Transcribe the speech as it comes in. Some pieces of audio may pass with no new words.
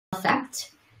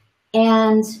effect.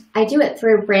 And I do it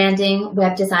through branding,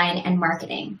 web design, and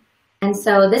marketing. And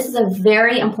so this is a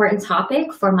very important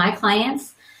topic for my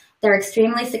clients. They're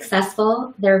extremely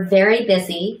successful. They're very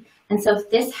busy. And so if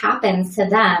this happens to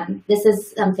them, this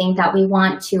is something that we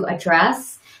want to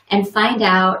address and find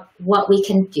out what we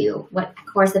can do, what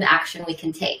course of action we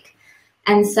can take.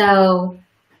 And so,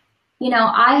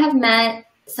 I have met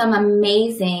some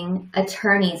amazing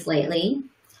attorneys lately.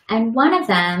 And one of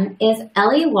them is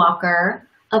Ellie Walker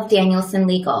of Danielson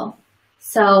Legal.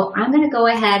 So I'm going to go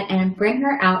ahead and bring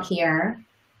her out here.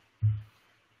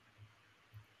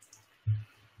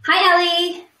 Hi,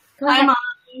 Ellie. Hi,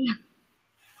 Molly.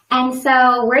 And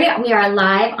so we are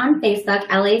live on Facebook,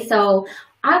 Ellie. So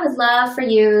I would love for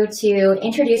you to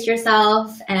introduce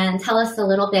yourself and tell us a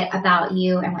little bit about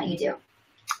you and what you do.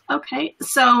 Okay,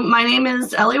 so my name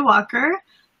is Ellie Walker.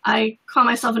 I call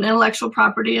myself an intellectual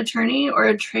property attorney or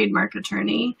a trademark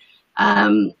attorney.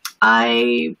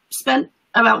 I spent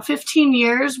about 15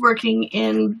 years working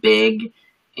in big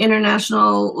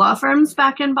international law firms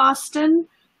back in Boston.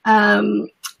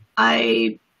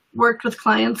 I worked with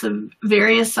clients of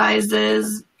various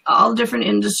sizes, all different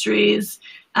industries,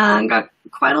 got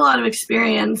quite a lot of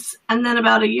experience. And then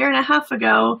about a year and a half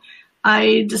ago,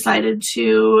 I decided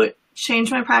to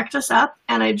change my practice up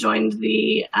and I joined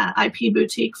the IP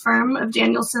boutique firm of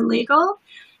Danielson Legal.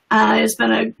 It's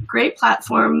been a great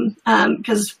platform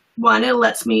because one, it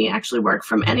lets me actually work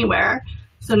from anywhere.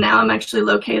 So now I'm actually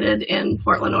located in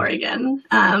Portland, Oregon,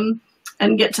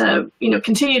 and get to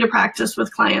continue to practice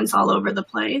with clients all over the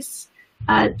place.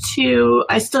 Two,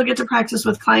 I still get to practice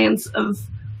with clients of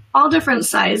all different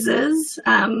sizes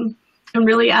and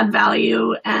really add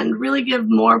value and really give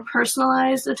more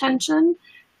personalized attention.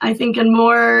 I think in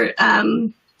more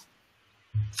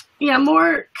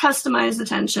customized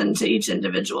attention to each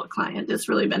individual client. It's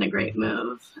really been a great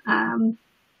move.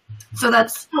 So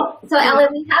Ellie,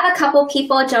 we have a couple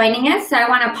people joining us, so I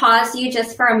want to pause you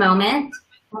just for a moment,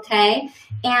 okay?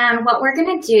 And what we're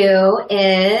going to do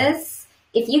is,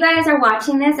 if you guys are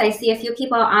watching this, I see a few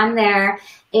people on there.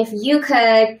 If you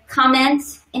could comment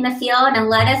in the field and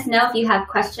let us know if you have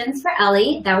questions for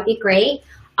Ellie, that would be great.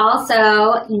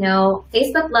 Also,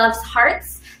 Facebook loves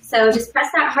hearts, so just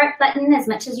press that heart button as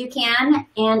much as you can.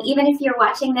 And even if you're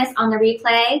watching this on the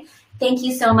replay, thank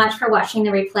you so much for watching the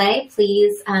replay.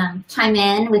 Please chime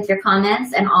in with your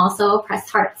comments and also press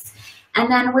hearts.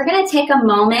 And then we're going to take a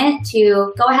moment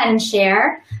to go ahead and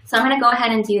share. So I'm going to go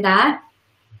ahead and do that.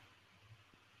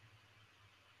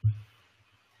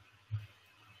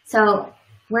 So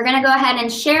we're going to go ahead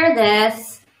and share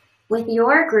this with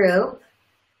your group.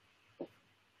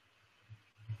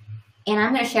 And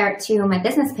I'm going to share it to my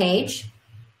business page.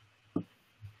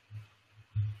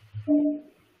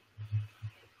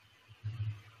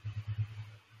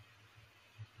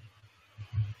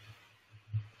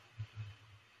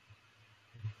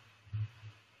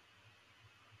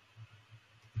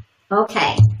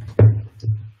 Okay.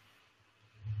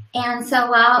 And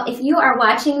so if you are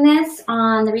watching this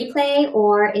on the replay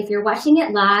or if you're watching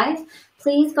it live,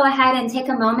 please go ahead and take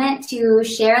a moment to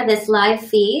share this live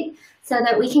feed so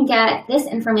that we can get this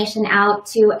information out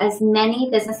to as many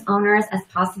business owners as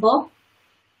possible.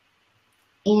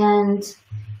 And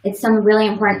it's some really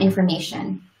important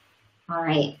information. All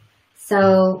right.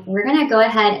 So we're going to go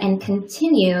ahead and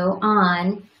continue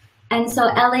on. And so,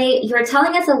 Ellie, you're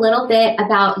telling us a little bit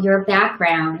about your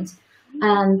background.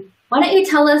 Why don't you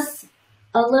tell us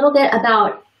a little bit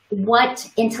about what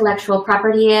intellectual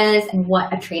property is and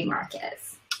what a trademark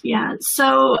is? Yeah,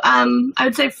 so I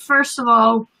would say, first of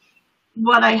all,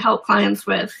 what I help clients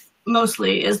with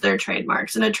mostly is their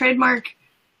trademarks. And a trademark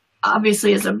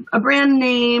obviously is a brand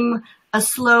name, a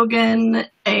slogan,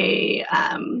 a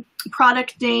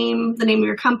product name, the name of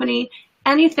your company,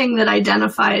 anything that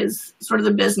identifies sort of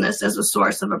the business as a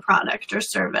source of a product or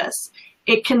service.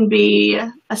 It can be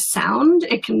a sound,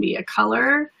 it can be a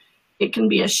color, it can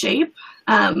be a shape,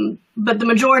 but the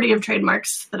majority of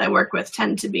trademarks that I work with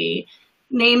tend to be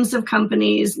names of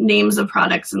companies, names of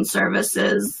products and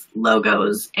services,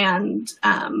 logos, and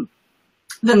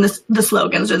then the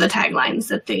slogans or the taglines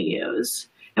that they use.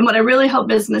 And what I really help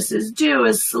businesses do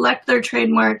is select their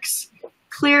trademarks,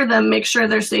 clear them, make sure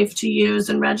they're safe to use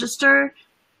and register,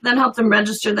 then help them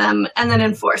register them, and then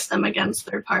enforce them against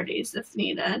third parties if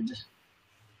needed.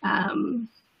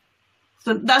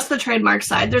 So that's the trademark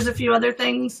side. There's a few other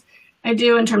things I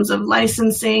do in terms of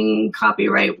licensing,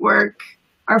 copyright work.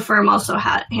 Our firm also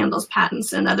handles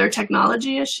patents and other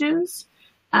technology issues.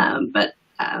 But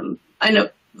I know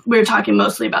we're talking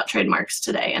mostly about trademarks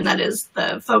today, and that is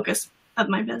the focus of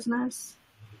my business.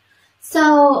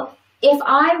 So if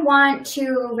I want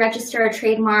to register a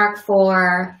trademark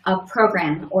for a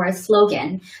program or a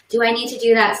slogan, do I need to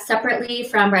do that separately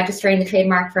from registering the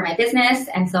trademark for my business?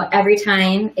 And so every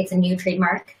time it's a new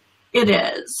trademark? It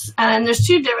is. And there's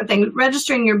two different things.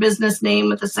 Registering your business name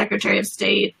with the Secretary of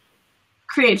State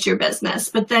creates your business,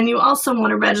 but then you also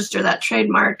want to register that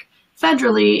trademark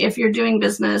federally if you're doing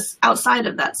business outside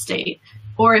of that state,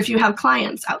 or if you have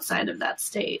clients outside of that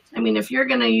state. I mean, if you're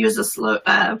going to use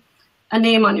a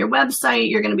name on your website,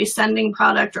 you're going to be sending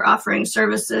product or offering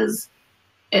services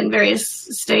in various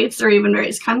states or even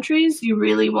various countries, you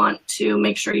really want to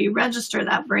make sure you register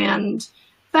that brand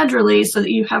federally so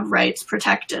that you have rights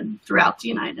protected throughout the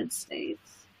United States.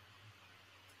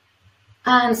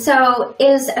 So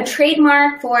is a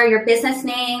trademark for your business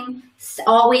name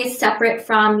always separate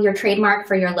from your trademark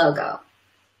for your logo?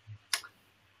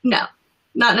 No,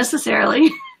 not necessarily.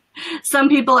 Some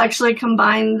people actually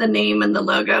combine the name and the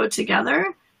logo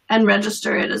together and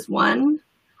register it as one.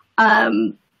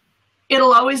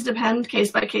 It'll always depend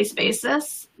case by case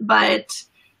basis, but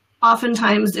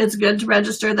oftentimes it's good to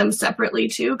register them separately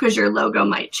too, because your logo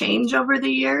might change over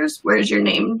the years, whereas your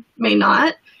name may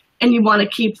not. And you want to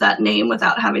keep that name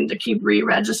without having to keep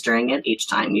re-registering it each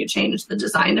time you change the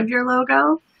design of your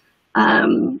logo.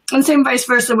 And same vice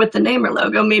versa with the name or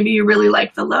logo. Maybe you really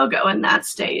like the logo and that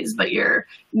stays, but your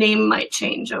name might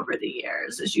change over the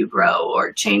years as you grow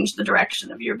or change the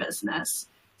direction of your business.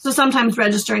 So sometimes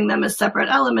registering them as separate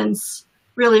elements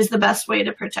really is the best way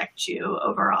to protect you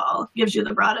overall, gives you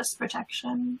the broadest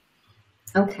protection.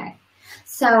 Okay.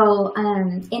 So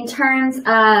in terms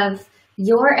of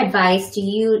your advice, do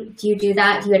you do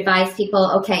that? Do you advise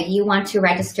people, okay, you want to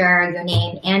register your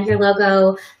name and your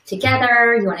logo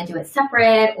together? You want to do it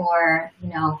separate, or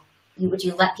would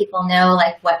you let people know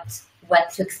like what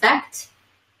to expect?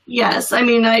 Yes, I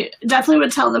mean, I definitely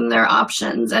would tell them their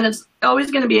options, and it's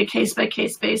always going to be a case by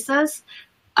case basis.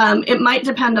 It might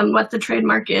depend on what the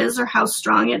trademark is or how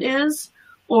strong it is,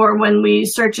 or when we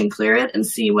search and clear it and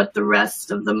see what the rest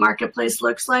of the marketplace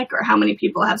looks like or how many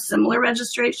people have similar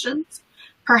registrations.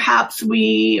 Perhaps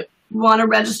we want to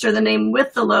register the name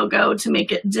with the logo to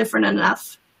make it different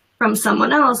enough from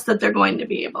someone else that they're going to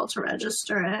be able to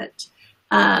register it.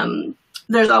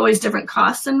 There's always different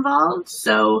costs involved.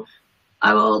 So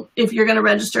if you're going to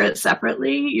register it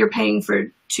separately, you're paying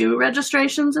for 2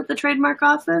 registrations at the trademark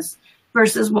office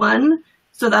versus 1.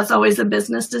 So that's always a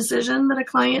business decision that a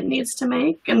client needs to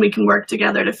make. And we can work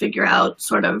together to figure out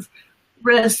sort of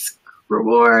risk,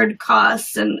 reward,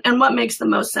 costs, and what makes the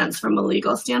most sense from a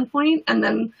legal standpoint, and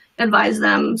then advise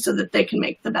them so that they can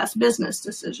make the best business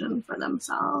decision for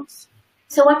themselves.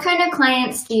 So what kind of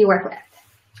clients do you work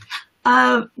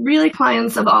with? Really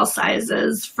clients of all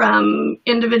sizes, from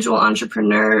individual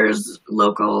entrepreneurs,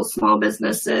 local small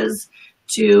businesses,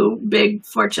 to big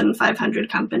Fortune 500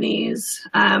 companies.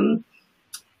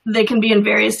 They can be in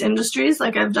various industries.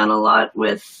 Like I've done a lot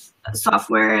with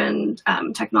software and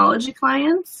technology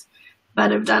clients,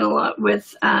 but I've done a lot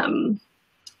with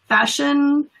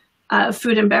fashion,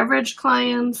 food and beverage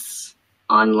clients,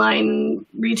 online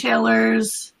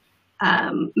retailers,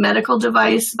 medical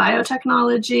device,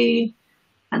 biotechnology,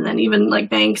 and then even like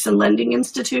banks and lending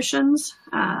institutions,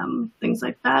 things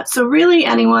like that. So really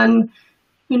anyone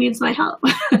who needs my help.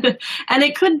 And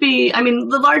it could be, I mean,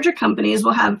 the larger companies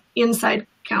will have inside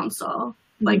counsel,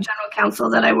 like general counsel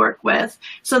that I work with.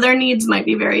 So their needs might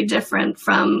be very different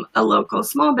from a local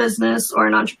small business or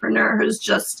an entrepreneur who's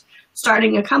just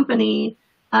starting a company.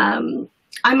 I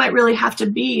might really have to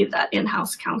be that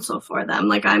in-house counsel for them.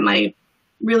 Like I might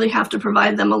really have to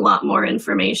provide them a lot more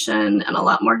information and a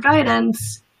lot more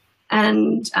guidance.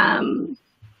 And,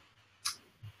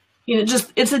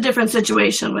 just it's a different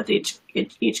situation with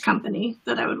each company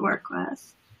that I would work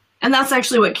with. And that's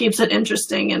actually what keeps it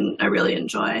interesting and I really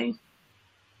enjoy.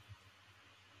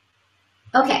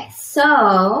 Okay,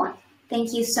 so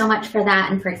thank you so much for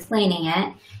that and for explaining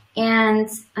it. And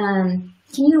can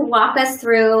you walk us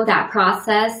through that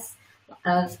process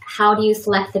of how do you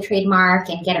select the trademark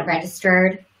and get it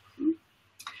registered?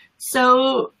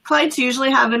 So clients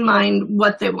usually have in mind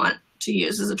what they want to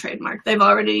use as a trademark. They've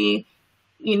already,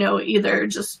 either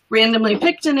just randomly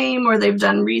picked a name, or they've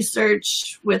done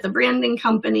research with a branding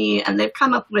company and they've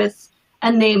come up with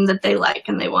a name that they like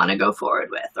and they want to go forward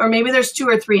with. Or maybe there's 2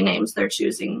 or 3 names they're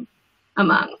choosing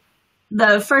among.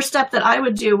 The first step that I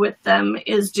would do with them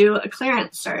is do a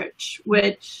clearance search,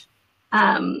 which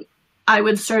I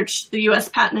would search the U.S.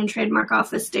 Patent and Trademark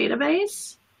Office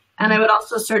database. And I would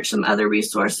also search some other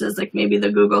resources, like maybe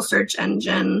the Google search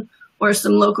engine or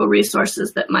some local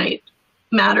resources that might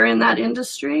matter in that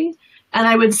industry. And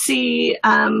I would see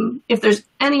if there's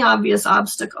any obvious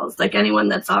obstacles, like anyone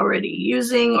that's already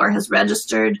using or has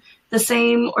registered the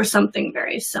same or something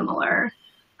very similar.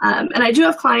 And I do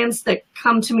have clients that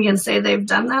come to me and say they've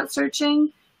done that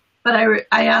searching, but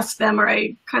I ask them, or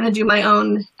I kind of do my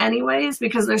own anyways,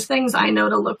 because there's things I know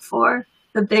to look for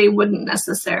that they wouldn't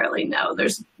necessarily know.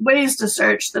 There's ways to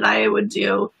search that I would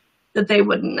do that they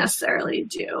wouldn't necessarily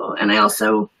do. And I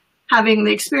also, having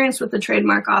the experience with the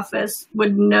trademark office,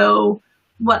 would know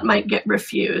what might get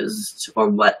refused or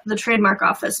what the trademark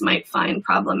office might find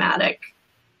problematic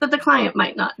that the client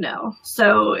might not know.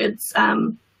 So it's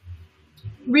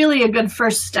really a good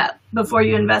first step before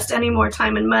you invest any more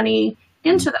time and money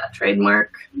into that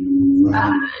trademark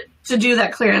to do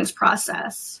that clearance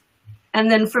process. And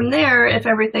then from there, if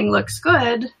everything looks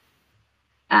good,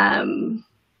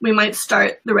 we might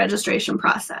start the registration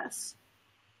process.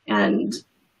 And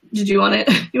did you want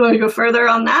to go further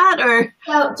on that, or?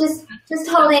 So just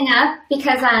holding up,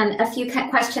 because a few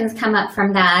questions come up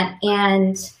from that.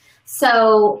 And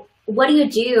so what do you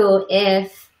do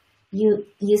if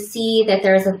you see that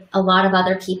there's a lot of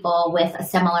other people with a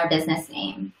similar business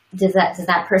name? Does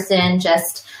that person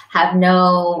just have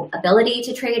no ability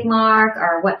to trademark,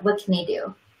 or what can they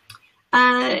do?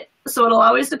 So it'll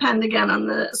always depend, again, on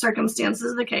the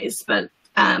circumstances of the case, but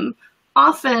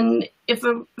often if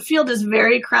a field is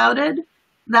very crowded,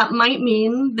 that might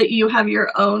mean that you have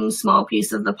your own small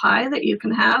piece of the pie that you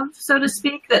can have, so to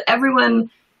speak, that everyone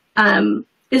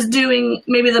is doing.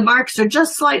 Maybe the marks are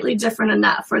just slightly different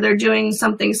enough, or they're doing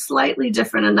something slightly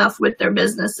different enough with their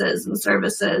businesses and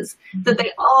services that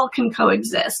they all can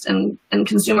coexist, and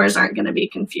consumers aren't going to be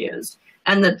confused,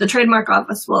 and that the trademark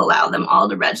office will allow them all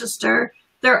to register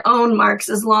their own marks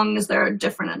as long as they're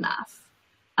different enough.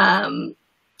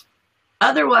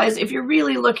 Otherwise, if you're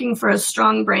really looking for a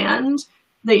strong brand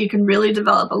that you can really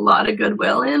develop a lot of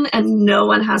goodwill in, and no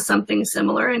one has something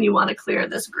similar, and you want to clear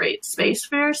this great space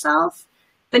for yourself,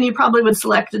 then you probably would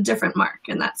select a different mark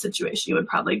in that situation. You would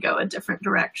probably go a different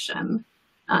direction.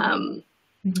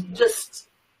 Just,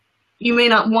 you may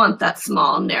not want that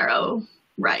small, narrow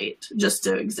right just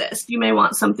to exist. You may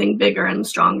want something bigger and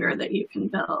stronger that you can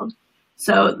build.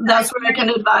 So that's what I can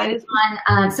advise.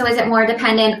 So is it more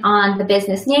dependent on the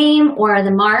business name or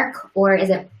the mark, or is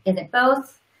it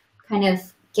both? Kind of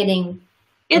getting.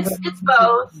 It's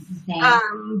both.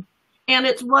 And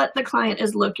it's what the client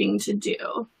is looking to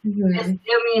do. I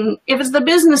mean, if it's the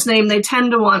business name, they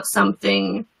tend to want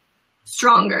something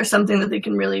stronger, something that they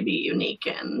can really be unique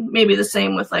in. Maybe the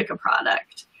same with like a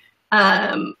product.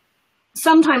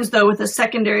 Sometimes though, with a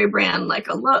secondary brand, like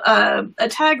a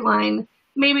tagline,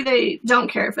 maybe they don't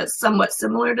care if it's somewhat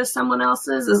similar to someone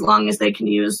else's, as long as they can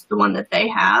use the one that they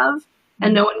have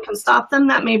and no one can stop them.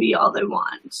 That may be all they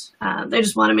want. They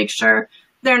just want to make sure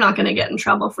they're not going to get in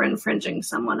trouble for infringing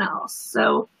someone else.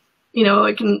 So,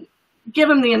 it can give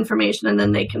them the information, and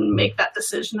then they can make that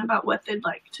decision about what they'd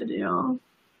like to do.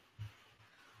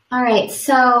 All right.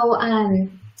 So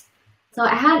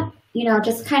I had,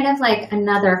 just kind of like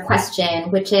another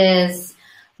question, which is,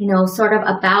 sort of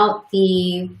about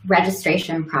the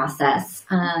registration process.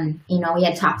 We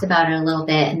had talked about it a little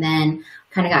bit and then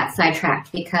kind of got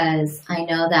sidetracked, because I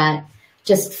know that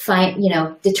just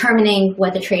determining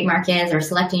what the trademark is or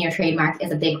selecting your trademark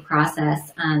is a big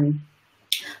process.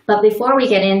 But before we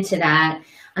get into that,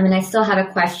 I still have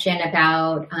a question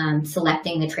about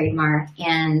selecting the trademark,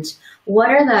 and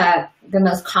what are the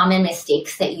most common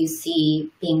mistakes that you see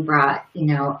being brought,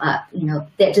 up?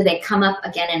 Do they come up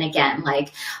again and again?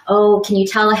 Like, oh, can you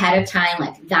tell ahead of time,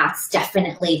 like, that's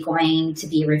definitely going to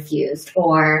be refused,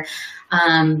 or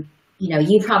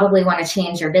you probably want to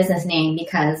change your business name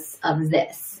because of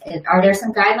this. Are there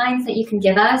some guidelines that you can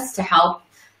give us to help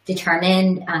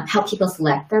determine, help people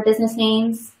select their business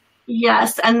names?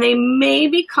 Yes, and they may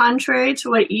be contrary to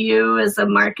what you as a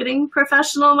marketing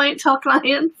professional might tell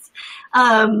clients.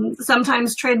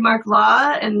 Sometimes trademark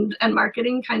law and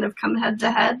marketing kind of come head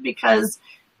to head, because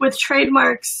with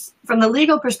trademarks, from the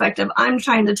legal perspective, I'm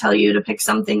trying to tell you to pick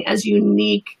something as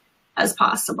unique as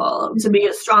possible, to be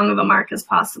as strong of a mark as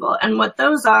possible. And what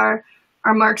those are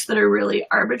marks that are really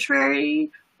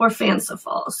arbitrary or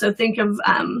fanciful. So think of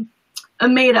a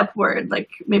made-up word, like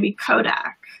maybe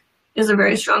Kodak is a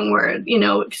very strong word,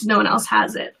 because no one else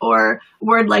has it. Or a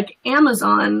word like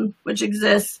Amazon, which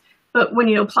exists, but when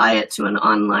you apply it to an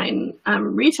online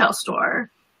retail store,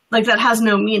 like, that has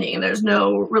no meaning. There's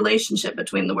no relationship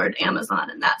between the word Amazon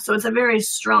and that. So it's a very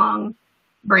strong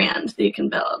brand that you can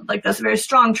build. Like, that's a very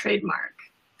strong trademark.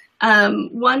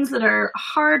 Ones that are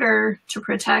harder to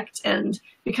protect and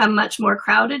become much more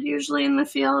crowded usually in the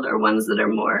field are ones that are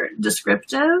more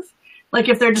descriptive. Like,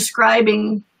 if they're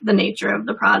describing the nature of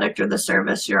the product or the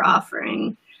service you're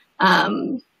offering.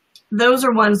 Those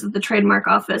are ones that the trademark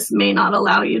office may not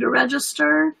allow you to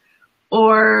register,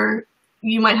 or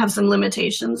you might have some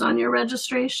limitations on your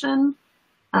registration.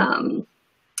 I'm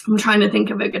trying to think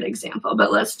of a good example,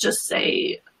 but let's just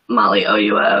say Molly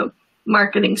OUA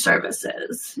marketing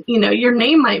services. You know, your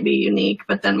name might be unique,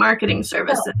 but then marketing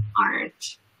services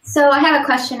aren't. So I have a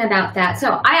question about that. So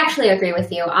I actually agree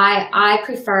with you. I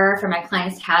prefer for my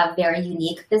clients to have very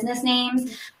unique business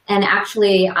names. And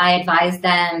actually, I advise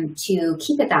them to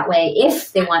keep it that way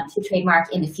if they want to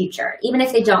trademark in the future, even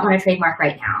if they don't want to trademark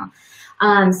right now.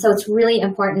 So it's really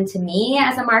important to me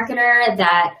as a marketer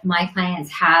that my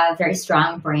clients have very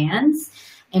strong brands,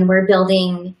 and we're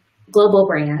building global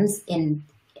brands in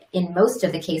most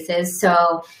of the cases.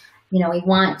 So, you know, we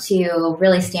want to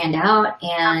really stand out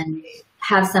and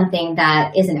have something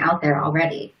that isn't out there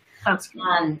already. That's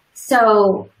good.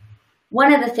 So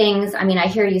one of the things, I mean, I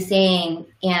hear you saying,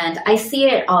 and I see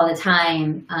it all the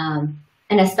time,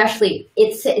 and especially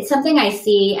it's something I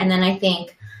see, and then I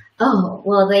think, oh,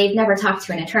 well, they've never talked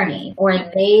to an attorney, or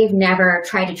they've never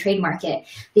tried to trademark it,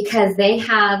 because they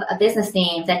have a business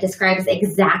name that describes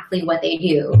exactly what they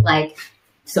do, like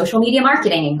social media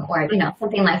marketing, or, you know,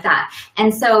 something like that.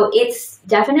 And so it's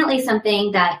definitely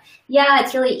something that, yeah,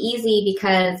 it's really easy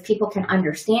because people can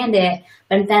understand it.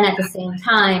 But then at the same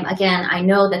time, again, I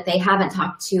know that they haven't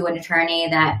talked to an attorney,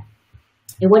 that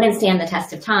it wouldn't stand the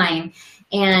test of time.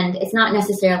 And it's not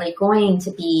necessarily going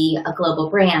to be a global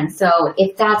brand. So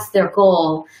if that's their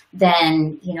goal,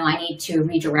 then, you know, I need to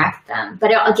redirect them.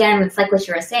 But again, it's like what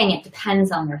you were saying, it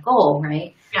depends on their goal,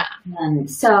 right? Yeah.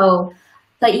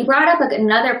 But you brought up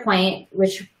another point,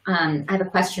 which I have a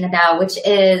question about, which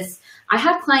is I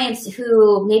have clients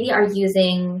who maybe are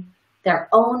using their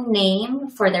own name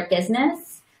for their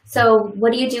business. So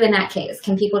what do you do in that case?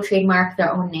 Can people trademark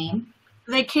their own name?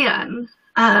 They can.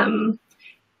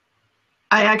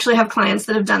 I actually have clients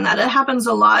that have done that. It happens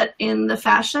a lot in the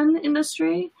fashion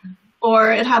industry,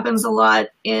 or it happens a lot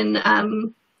in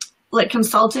like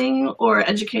consulting or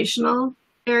educational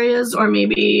areas, or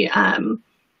maybe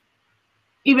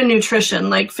even nutrition,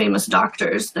 like famous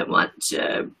doctors that want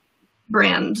to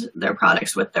brand their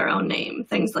products with their own name,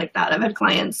 things like that. I've had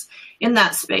clients in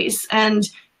that space, and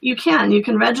you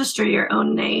can register your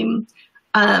own name,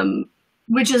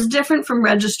 which is different from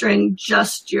registering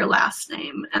just your last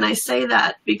name. And I say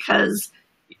that because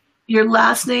your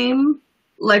last name,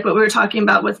 like what we were talking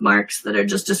about with marks that are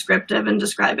just descriptive and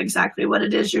describe exactly what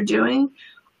it is you're doing,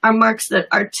 are marks that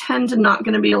are tend to not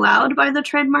going to be allowed by the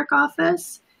trademark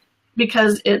office,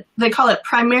 because they call it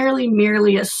primarily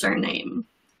merely a surname.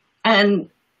 And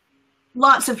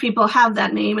lots of people have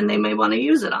that name and they may want to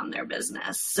use it on their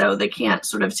business. So they can't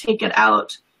sort of take it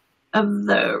out of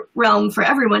the realm for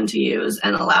everyone to use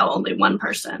and allow only one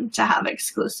person to have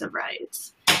exclusive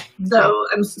rights.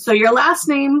 So your last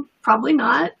name, probably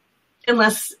not,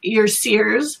 unless you're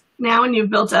Sears now and you've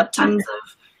built up tons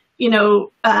of, you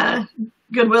know,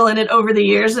 goodwill in it over the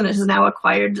years, and it has now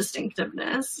acquired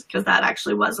distinctiveness, because that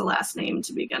actually was a last name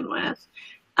to begin with.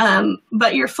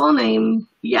 But your full name,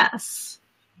 yes.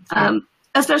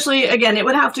 Especially, again, it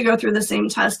would have to go through the same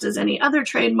test as any other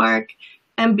trademark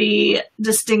and be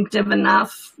distinctive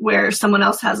enough where someone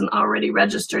else hasn't already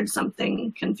registered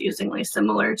something confusingly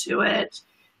similar to it,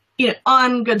 you know,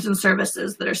 on goods and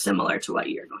services that are similar to what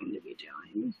you're going to be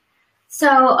doing.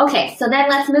 So, okay, so then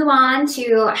let's move on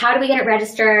to how do we get it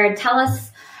registered? Tell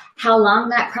us how long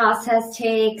that process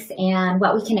takes and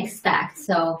what we can expect.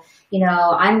 So, you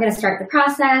know, I'm going to start the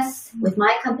process with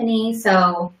my company.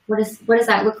 So what does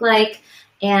that look like?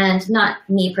 And not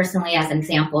me personally as an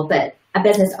example, but a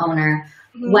business owner,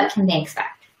 what can they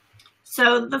expect?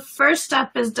 So the first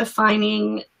step is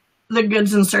defining the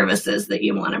goods and services that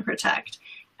you want to protect.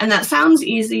 And that sounds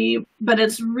easy, but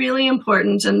it's really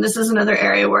important. And this is another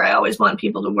area where I always want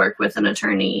people to work with an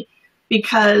attorney,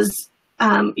 because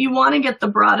you want to get the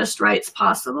broadest rights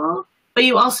possible, but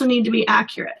you also need to be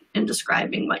accurate in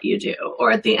describing what you do. Or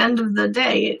at the end of the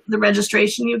day, the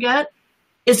registration you get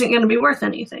isn't going to be worth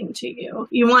anything to you.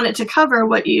 You want it to cover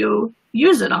what you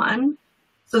use it on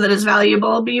so that it's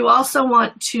valuable, but you also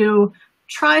want to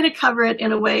try to cover it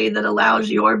in a way that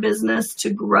allows your business to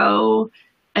grow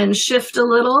and shift a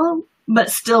little,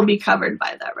 but still be covered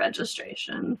by that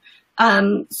registration.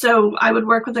 So I would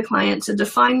work with a client to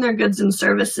define their goods and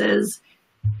services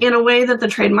in a way that the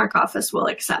trademark office will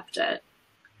accept it.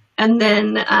 And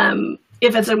then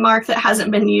if it's a mark that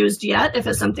hasn't been used yet, if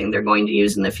it's something they're going to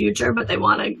use in the future, but they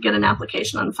want to get an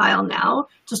application on file now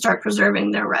to start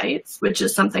preserving their rights, which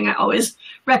is something I always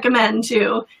recommend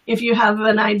too. If you have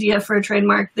an idea for a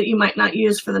trademark that you might not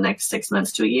use for the next 6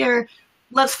 months to a year,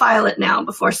 let's file it now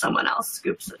before someone else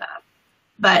scoops it up.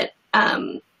 But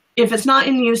if it's not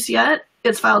in use yet,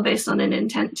 it's filed based on an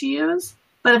intent to use.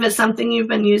 But if it's something you've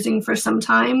been using for some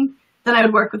time, then I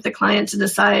would work with the client to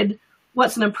decide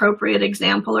what's an appropriate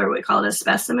example, or we call it a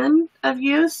specimen of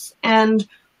use, and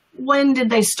when did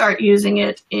they start using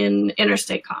it in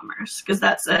interstate commerce, because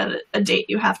that's a date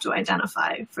you have to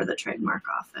identify for the trademark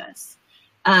office.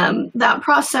 That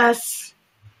process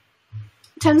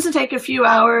tends to take a few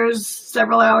hours,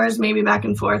 several hours, maybe back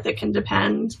and forth. It can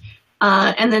depend.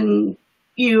 And then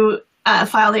you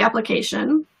file the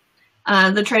application.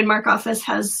 The trademark office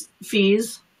has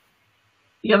fees.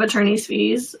 You have attorney's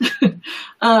fees.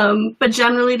 But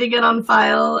generally to get on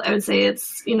file, I would say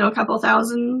it's, a couple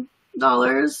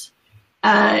 $1,000s.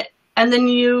 And then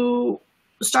you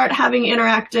start having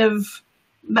interactive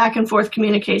back and forth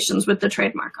communications with the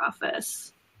trademark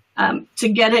office to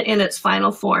get it in its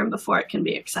final form before it can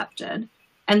be accepted.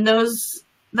 And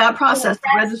that process.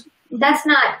 That's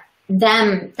not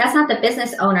them. That's not the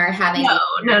business owner having. No.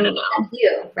 That's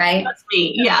you, right? That's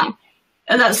me. Yeah.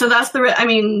 And that's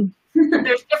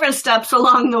there's different steps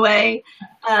along the way.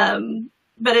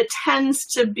 But it tends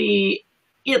to be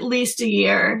at least a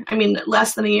year.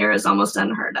 Less than a year is almost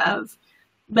unheard of.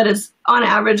 But it's on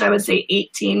average, I would say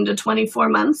 18 to 24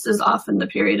 months is often the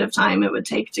period of time it would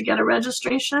take to get a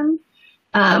registration.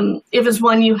 If it's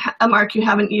a mark you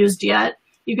haven't used yet,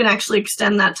 you can actually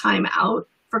extend that time out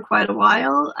for quite a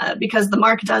while because the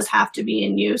mark does have to be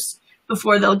in use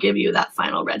before they'll give you that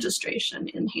final registration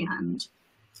in hand.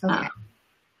 Okay.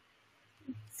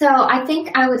 So I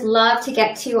think I would love to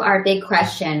get to our big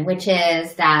question, which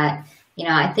is that,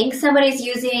 I think somebody's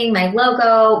using my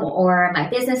logo or my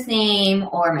business name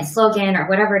or my slogan or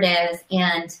whatever it is,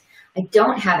 and I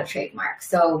don't have a trademark.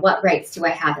 So what rights do I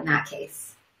have in that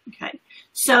case? Okay.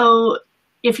 So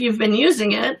if you've been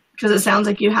using it, because it sounds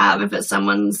like you have, if it's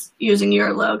someone's using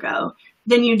your logo,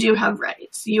 then you do have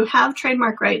rights. You have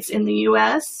trademark rights in the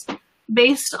US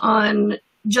based on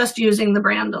just using the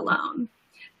brand alone.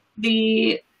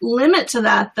 The limit to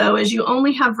that, though, is you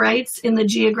only have rights in the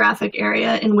geographic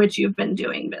area in which you've been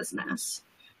doing business.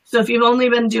 So if you've only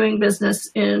been doing business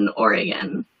in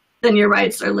Oregon, then your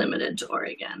rights are limited to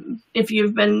Oregon. If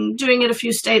you've been doing it a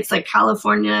few states like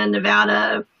California,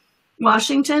 Nevada,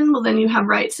 Washington, well, then you have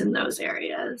rights in those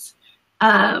areas.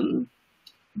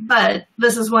 But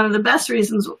this is one of the best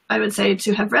reasons, I would say,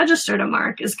 to have registered a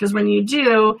mark is because when you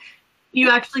do, you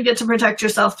actually get to protect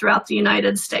yourself throughout the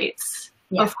United States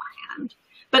beforehand.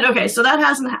 But okay, so that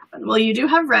hasn't happened. Well, you do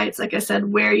have rights, like I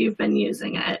said, where you've been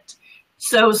using it.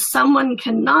 So someone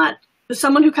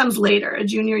who comes later, a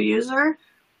junior user,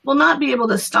 will not be able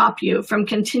to stop you from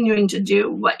continuing to do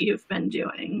what you've been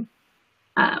doing.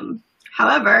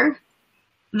 However,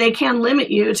 they can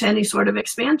limit you to any sort of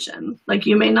expansion. Like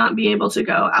you may not be able to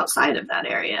go outside of that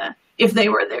area if they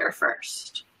were there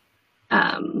first.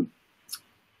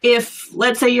 If,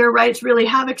 let's say, your rights really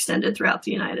have extended throughout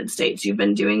the United States, you've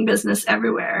been doing business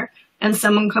everywhere, and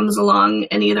someone comes along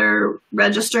and either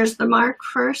registers the mark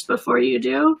first before you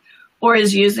do, or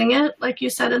is using it, like you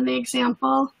said in the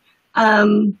example,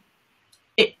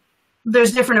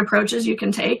 there's different approaches you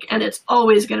can take, and it's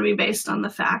always going to be based on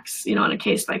the facts, on a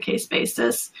case-by-case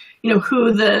basis,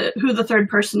 who the third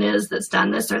person is that's done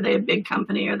this. Are they a big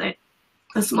company? Are they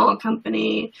a small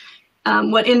company?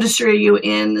 What industry are you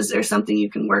in? Is there something you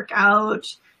can work out?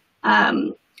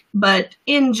 But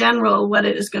in general, what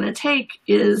it is going to take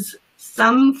is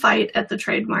some fight at the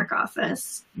trademark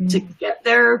office to get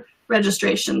their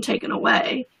registration taken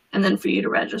away, and then for you to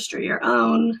register your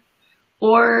own,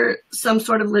 or some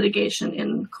sort of litigation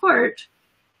in court,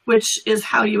 which is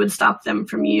how you would stop them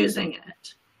from using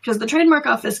it. Because the trademark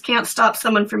office can't stop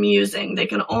someone from using. They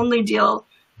can only deal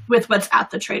with what's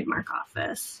at the trademark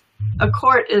office. A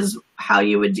court is how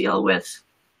you would deal with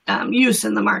use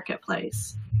in the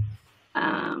marketplace. So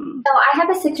I have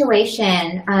a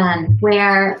situation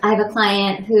where I have a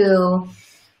client who,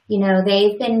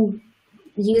 they've been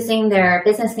using their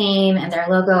business name and their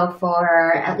logo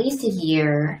for at least a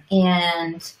year.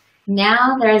 And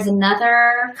now there's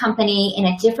another company in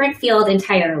a different field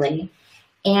entirely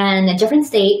and a different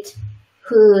state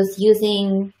who's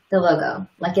using the logo.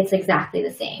 Like it's exactly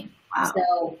the same. Wow.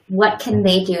 So what can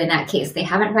they do in that case? They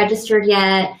haven't registered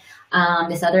yet.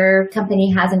 This other company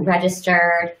hasn't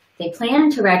registered. They plan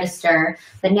to register,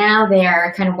 but now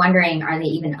they're kind of wondering, are they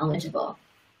even eligible?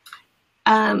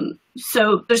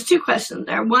 So there's two questions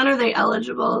there. One, are they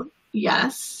eligible?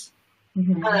 Yes.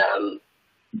 Mm-hmm.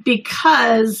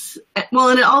 Because, and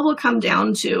it all will come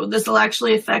down to, this will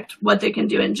actually affect what they can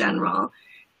do in general.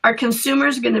 Are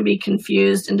consumers going to be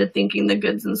confused into thinking the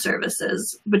goods and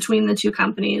services between the two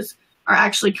companies are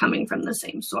actually coming from the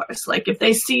same source. Like if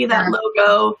they see that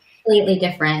logo completely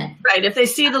different, right? If they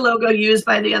see the logo used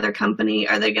by the other company,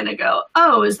 are they going to go,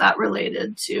 oh, is that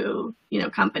related to,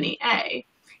 company A?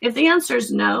 If the answer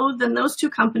is no, then those two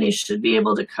companies should be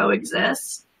able to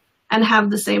coexist and have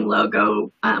the same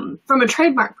logo from a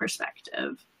trademark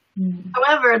perspective.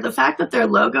 However, the fact that their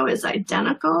logo is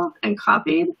identical and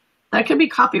copied, that could be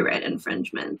copyright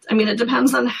infringement. I mean, it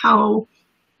depends on how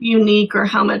unique or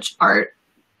how much art,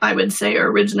 I would say,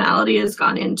 or originality has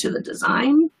gone into the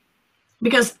design.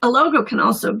 Because a logo can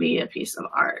also be a piece of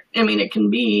art. I mean, it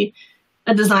can be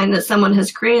a design that someone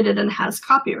has created and has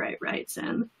copyright rights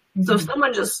in. So if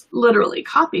someone just literally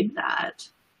copied that,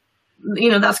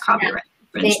 that's copyright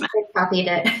infringement. They copied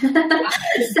it.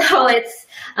 So it's,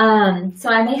 so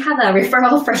I may have a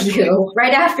referral for you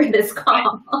right after this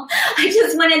call.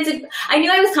 I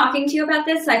knew I was talking to you about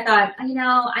this, so I thought,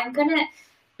 I'm going to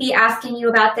be asking you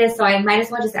about this, so I might as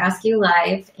well just ask you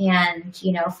live and,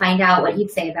 find out what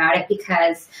you'd say about it,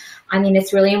 because,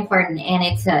 it's really important, and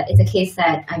it's a case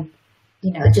that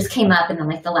it just came up in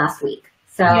the last week.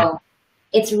 So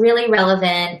it's really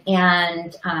relevant,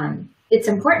 and it's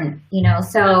important,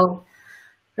 so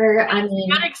a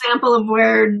good example of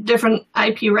where different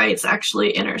IP rights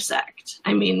actually intersect.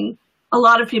 A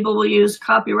lot of people will use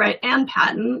copyright and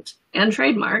patent and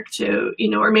trademark to,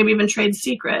 or maybe even trade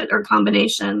secret or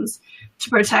combinations to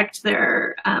protect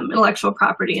their intellectual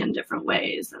property in different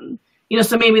ways. And,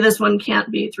 so maybe this one can't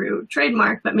be through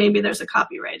trademark, but maybe there's a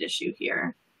copyright issue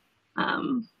here.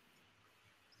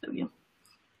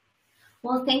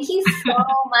 Well, thank you so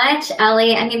much,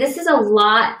 Ellie. This is a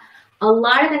lot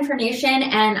of information,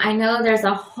 and I know there's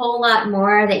a whole lot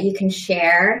more that you can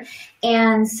share.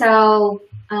 And so,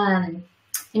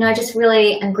 I just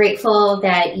really am grateful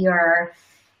that you're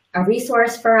a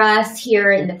resource for us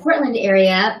here in the Portland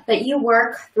area, but you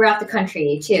work throughout the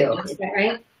country too. Is that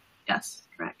right? Yes,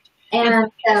 correct. And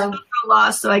so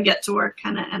law, so I get to work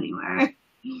kind of anywhere.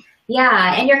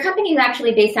 Yeah, and your company is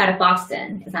actually based out of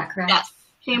Boston. Is that correct? Yes,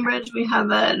 Cambridge. We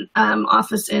have an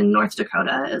office in North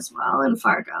Dakota as well, in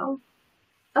Fargo.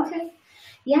 Okay.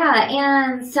 Yeah,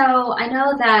 and so I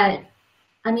know that,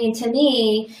 to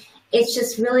me, it's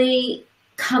just really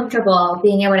comfortable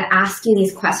being able to ask you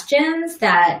these questions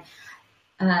that,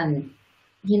 I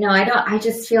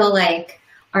just feel like,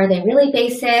 are they really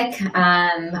basic?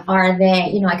 Are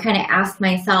they, I kind of ask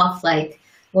myself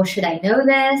well, should I know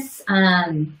this?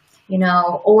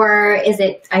 Or is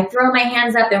it, I throw my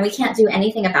hands up and we can't do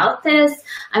anything about this?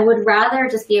 I would rather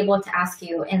just be able to ask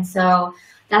you. And so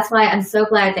that's why I'm so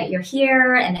glad that you're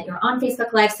here and that you're on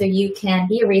Facebook Live, so you can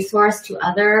be a resource to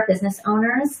other business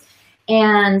owners.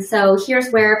 And so here's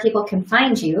where people can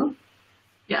find you.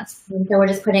 Yes. And so we're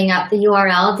just putting up the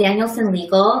URL,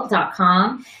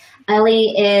 danielsonlegal.com.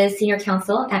 Ellie is senior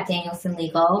counsel at Danielson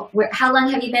Legal. How long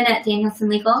have you been at Danielson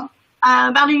Legal?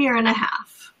 About a year and a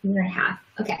half. A year and a half.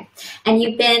 Okay. And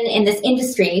you've been in this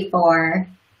industry for?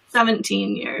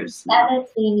 17 years.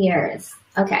 17 years.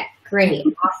 Okay, great.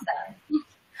 Awesome.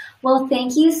 Well,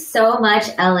 thank you so much,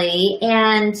 Ellie.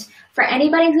 And for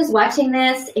anybody who's watching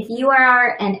this, if you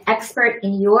are an expert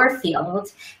in your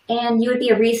field and you would be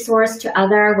a resource to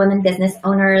other women business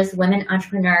owners, women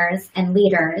entrepreneurs, and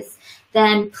leaders,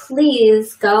 then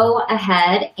please go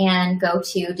ahead and go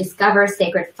to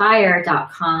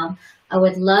discoversacredfire.com. I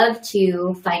would love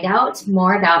to find out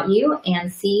more about you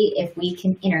and see if we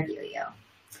can interview you.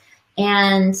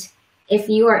 And if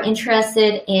you are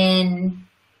interested in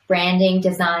branding,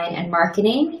 design, and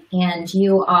marketing, and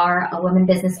you are a woman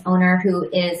business owner who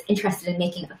is interested in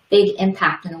making a big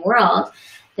impact in the world,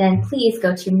 then please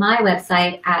go to my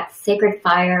website at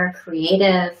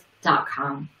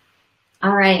sacredfirecreative.com.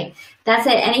 All right, that's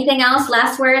it. Anything else?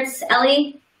 Last words,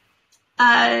 Ellie?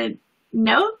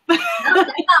 No.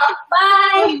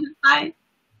 Bye. Bye.